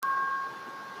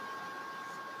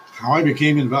How I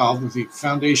became involved with the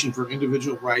Foundation for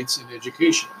Individual Rights in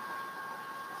Education.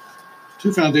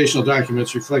 Two foundational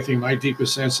documents reflecting my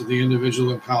deepest sense of the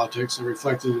individual in politics are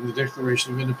reflected in the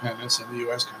Declaration of Independence and the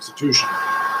U.S. Constitution.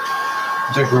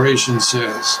 The Declaration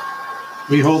says,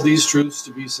 "We hold these truths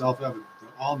to be self-evident, that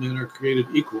all men are created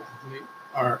equal. They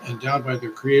are endowed by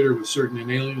their Creator with certain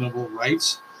inalienable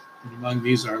rights, and among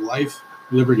these are life,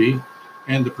 liberty,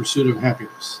 and the pursuit of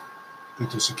happiness. That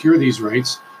to secure these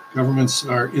rights, governments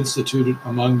are instituted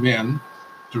among men,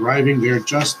 deriving their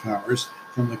just powers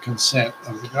from the consent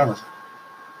of the government."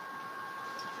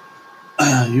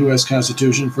 U.S.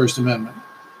 Constitution, First Amendment.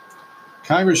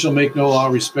 Congress shall make no law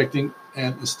respecting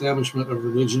an establishment of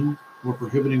religion, or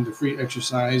prohibiting the free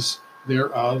exercise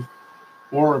thereof,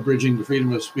 or abridging the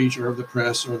freedom of speech or of the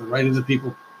press, or the right of the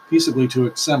people peaceably to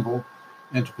assemble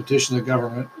and to petition the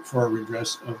government for a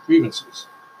redress of grievances.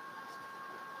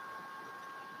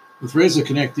 The threads that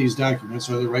connect these documents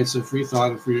are the rights of free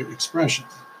thought and free expression.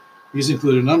 These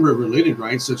include a number of related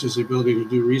rights, such as the ability to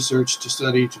do research, to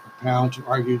study, to propound, to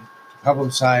argue, to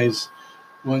publicize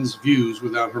one's views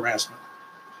without harassment.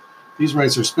 These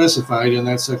rights are specified in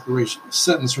that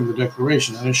sentence from the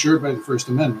Declaration and assured by the First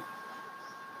Amendment.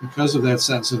 Because of that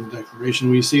sentence in the Declaration,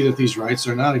 we see that these rights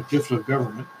are not a gift of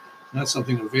government, not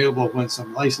something available when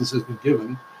some license has been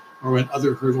given or when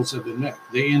other hurdles have been met.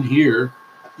 They inhere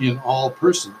in all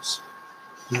persons.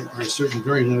 There are certain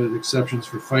very limited exceptions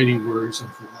for fighting words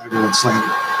and for libel and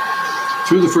slander.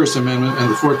 Through the First Amendment and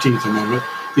the 14th Amendment,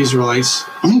 these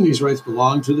rights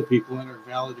belong to the people and are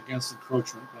valid against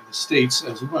encroachment by the states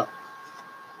as well.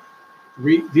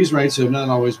 These rights have not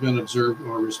always been observed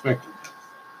or respected.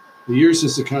 The years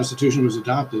since the Constitution was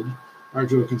adopted are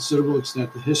to a considerable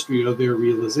extent the history of their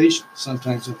realization,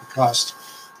 sometimes at the cost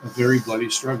of very bloody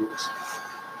struggles.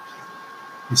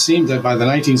 It seemed that by the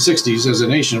 1960s, as a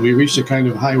nation, we reached a kind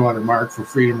of high-water mark for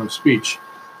freedom of speech.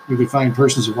 We could find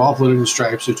persons of all political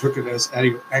stripes who took it as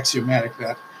axiomatic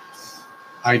that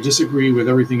I disagree with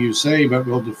everything you say, but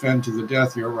will defend to the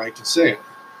death your right to say it.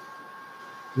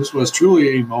 This was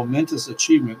truly a momentous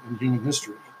achievement in human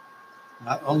history.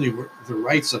 Not only were the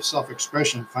rights of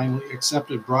self-expression finally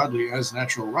accepted broadly as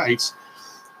natural rights,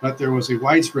 but there was a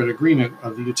widespread agreement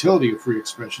of the utility of free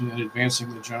expression in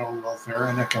advancing the general welfare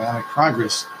and economic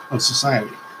progress of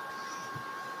society.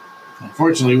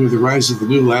 Unfortunately, with the rise of the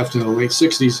New Left in the late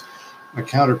 60s, a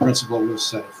counter-principle was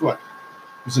set afoot.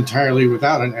 It was entirely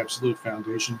without an absolute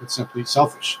foundation, but simply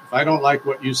selfish. If I don't like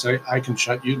what you say, I can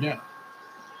shut you down.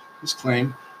 This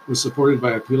claim was supported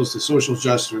by appeals to social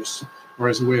justice, or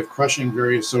as a way of crushing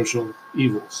various social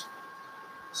evils.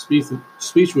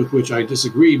 Speech with which I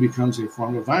disagree becomes a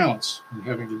form of violence, and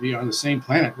having to be on the same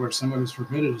planet where someone is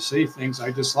permitted to say things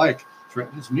I dislike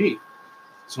threatens me,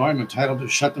 so I'm entitled to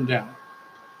shut them down.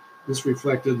 This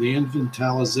reflected the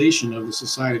infantilization of the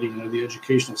society and of the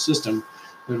educational system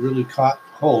that really caught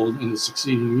hold in the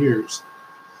succeeding years.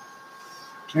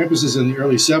 Campuses in the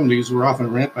early 70s were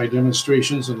often rent by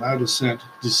demonstrations and loud dissent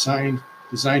designed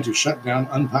to shut down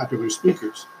unpopular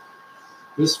speakers.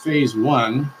 This phase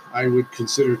one, I would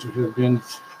consider to have been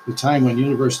the time when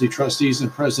university trustees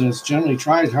and presidents generally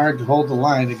tried hard to hold the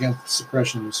line against the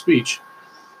suppression of speech.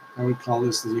 I would call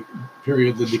this the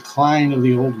period, the decline of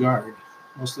the old guard.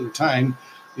 Most of the time,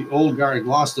 the old guard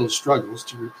lost those struggles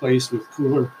to replace with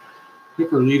cooler,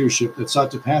 hipper leadership that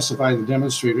sought to pacify the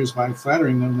demonstrators by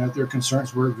flattering them that their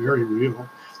concerns were very real,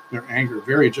 their anger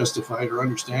very justified or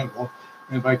understandable,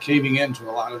 and by caving in to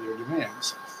a lot of their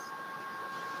demands.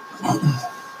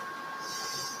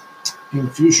 In a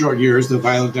few short years, the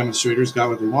violent demonstrators got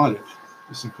what they wanted.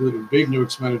 This included big new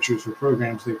expenditures for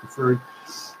programs they preferred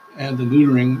and the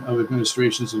neutering of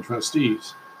administrations and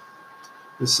trustees.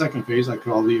 This second phase I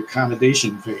call the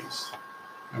accommodation phase.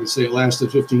 I would say it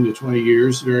lasted 15 to 20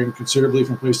 years, varying considerably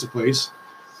from place to place,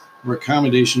 where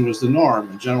accommodation was the norm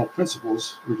and general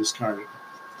principles were discarded.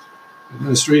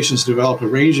 Administrations developed a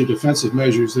range of defensive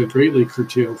measures that greatly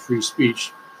curtailed free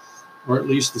speech, or at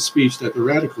least the speech that the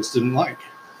radicals didn't like.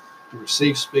 There were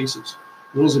safe spaces,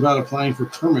 rules about applying for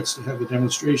permits to have a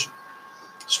demonstration,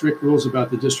 strict rules about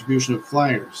the distribution of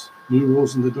flyers, new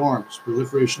rules in the dorms,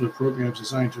 proliferation of programs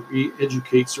designed to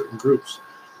re-educate certain groups,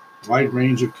 wide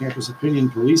range of campus opinion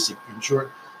policing, in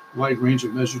short, wide range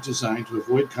of measures designed to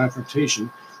avoid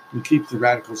confrontation and keep the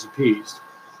radicals appeased.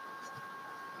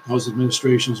 Those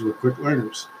administrations were quick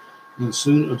learners and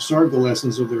soon absorbed the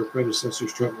lessons of their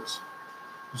predecessors' troubles.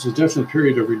 There was a definite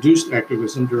period of reduced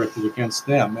activism directed against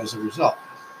them as a result.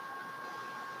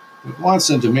 But wants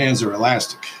and demands are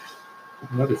elastic.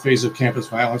 Another phase of campus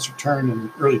violence returned in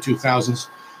the early 2000s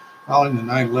following the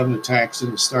 9/11 attacks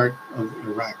and the start of the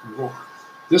Iraq War.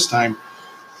 This time,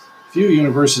 Few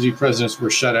university presidents were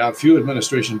shut out. Few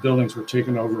administration buildings were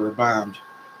taken over or bombed.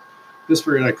 This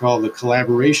period I call the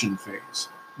collaboration phase.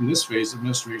 In this phase,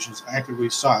 administrations actively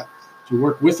sought to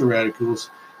work with the radicals,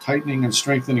 tightening and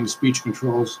strengthening speech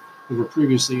controls that were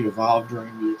previously evolved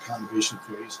during the accommodation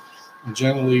phase, and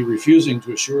generally refusing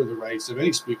to assure the rights of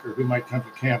any speaker who might come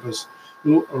to campus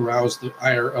who aroused the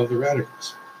ire of the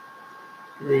radicals.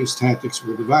 Various tactics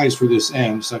were devised for this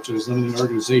end, such as limiting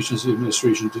organizations the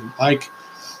administration didn't like,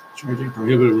 charging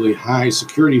prohibitively high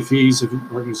security fees if an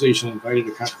organization invited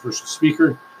a controversial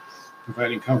speaker,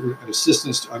 providing comfort and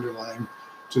assistance to underline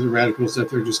to the radicals that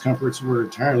their discomforts were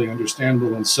entirely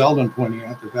understandable, and seldom pointing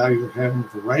out the value of having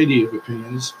a variety of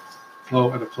opinions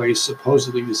flow at a place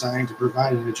supposedly designed to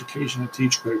provide an education and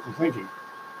teach critical thinking.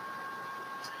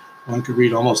 One could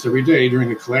read almost every day during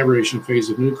the collaboration phase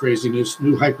of new craziness,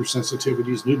 new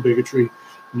hypersensitivities, new bigotry,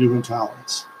 new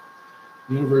intolerance.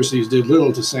 Universities did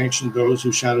little to sanction those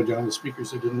who shouted down the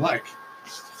speakers they didn't like.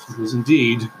 It was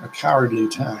indeed a cowardly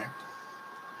time.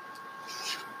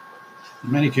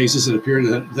 In many cases, it appeared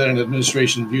that an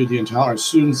administration viewed the intolerant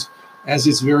students as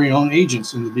its very own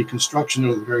agents in the deconstruction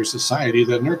of the very society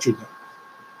that nurtured them.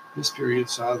 This period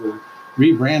saw the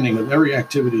rebranding of every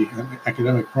activity and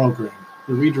academic program,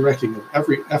 the redirecting of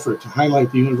every effort to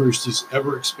highlight the university's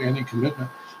ever-expanding commitment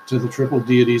to the triple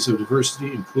deities of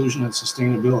diversity, inclusion, and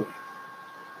sustainability.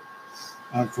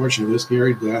 Unfortunately, this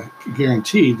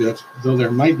guaranteed that though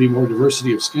there might be more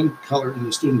diversity of skin color in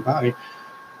the student body,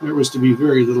 there was to be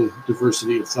very little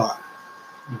diversity of thought.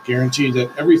 It guaranteed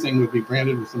that everything would be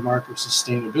branded with the mark of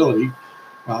sustainability,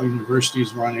 while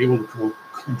universities were unable to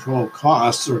control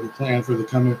costs or to plan for the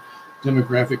coming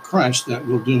demographic crunch that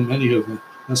will doom many of the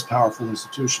less powerful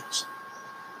institutions.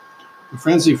 The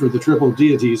frenzy for the triple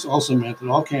deities also meant that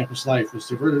all campus life was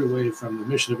diverted away from the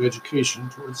mission of education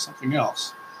towards something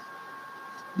else.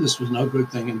 This was no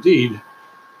good thing indeed,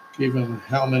 given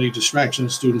how many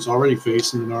distractions students already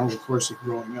face in the normal course of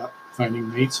growing up,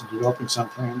 finding mates, and developing some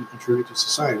plan to contribute to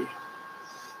society.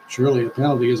 Surely a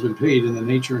penalty has been paid in the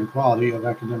nature and quality of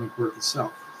academic work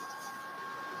itself.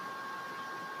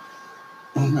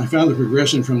 I found the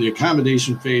progression from the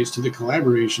accommodation phase to the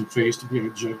collaboration phase to be a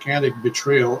gigantic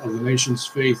betrayal of the nation's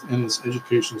faith in its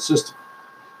educational system.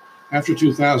 After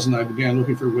 2000, I began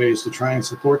looking for ways to try and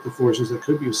support the forces that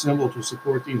could be assembled to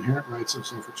support the inherent rights of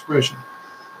self-expression.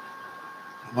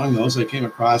 Among those I came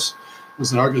across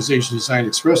was an organization designed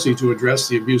expressly to address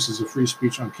the abuses of free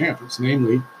speech on campus,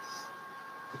 namely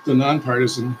the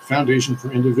Nonpartisan Foundation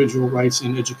for Individual Rights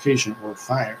in Education, or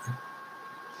FIRE.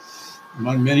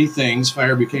 Among many things,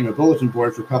 FIRE became a bulletin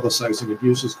board for publicizing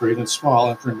abuses great and small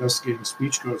and for investigating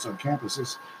speech codes on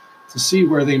campuses to see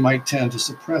where they might tend to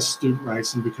suppress student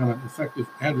rights and become an effective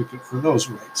advocate for those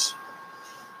rights.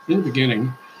 In the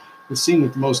beginning, it seemed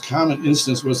that the most common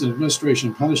instance was an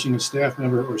administration punishing a staff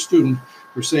member or student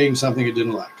for saying something it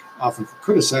didn't like, often for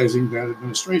criticizing that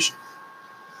administration.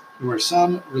 There were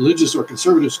some religious or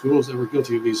conservative schools that were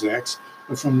guilty of these acts,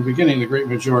 but from the beginning, the great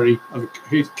majority of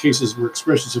cases were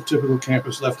expressions of typical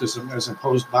campus leftism as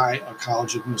imposed by a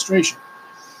college administration.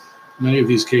 Many of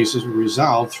these cases were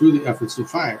resolved through the efforts of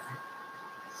FIRE.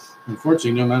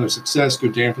 Unfortunately, no amount of success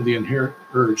could dampen the inherent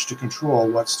urge to control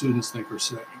what students think or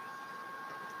say.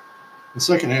 The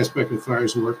second aspect of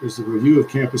FIRE's work was the review of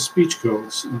campus speech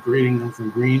codes, grading them from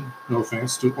green, no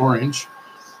offense, to orange,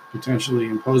 potentially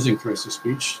imposing threats of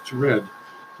speech, to red,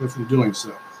 definitely doing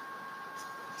so.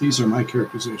 These are my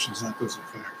characterizations, not those of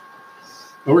FIRE.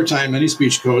 Over time, many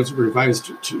speech codes were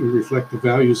revised to reflect the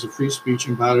values of free speech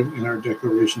embodied in our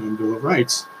Declaration and Bill of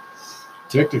Rights.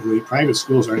 Technically, private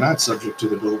schools are not subject to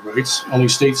the Bill of Rights, only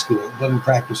state schools, but in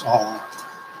practice all are.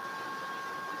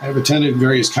 I have attended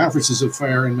various conferences of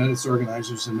FIRE and met its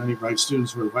organizers and many bright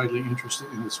students who are vitally interested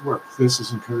in its work. This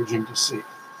is encouraging to see.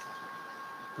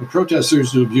 The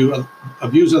protesters who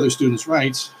abuse other students'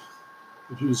 rights,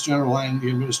 whose general line the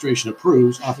administration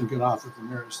approves, often get off with the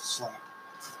merest slack.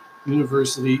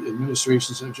 University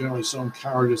administrations have generally shown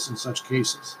cowardice in such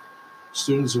cases.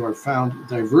 Students who are found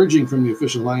diverging from the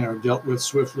official line are dealt with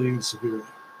swiftly and severely.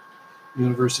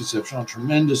 Universities have shown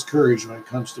tremendous courage when it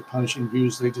comes to punishing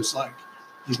views they dislike,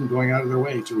 even going out of their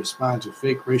way to respond to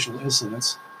fake racial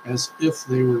incidents as if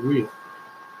they were real.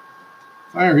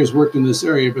 FIRE has worked in this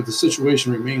area, but the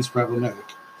situation remains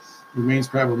problematic. It remains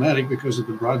problematic because of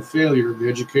the broad failure of the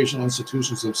educational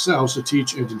institutions themselves to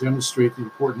teach and to demonstrate the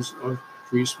importance of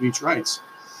free speech rights.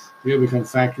 They have become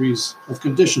factories of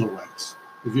conditional rights,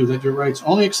 the view that your rights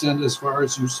only extend as far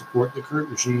as you support the current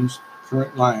regime's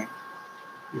current line.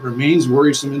 It remains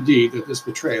worrisome indeed that this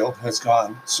betrayal has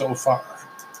gone so far.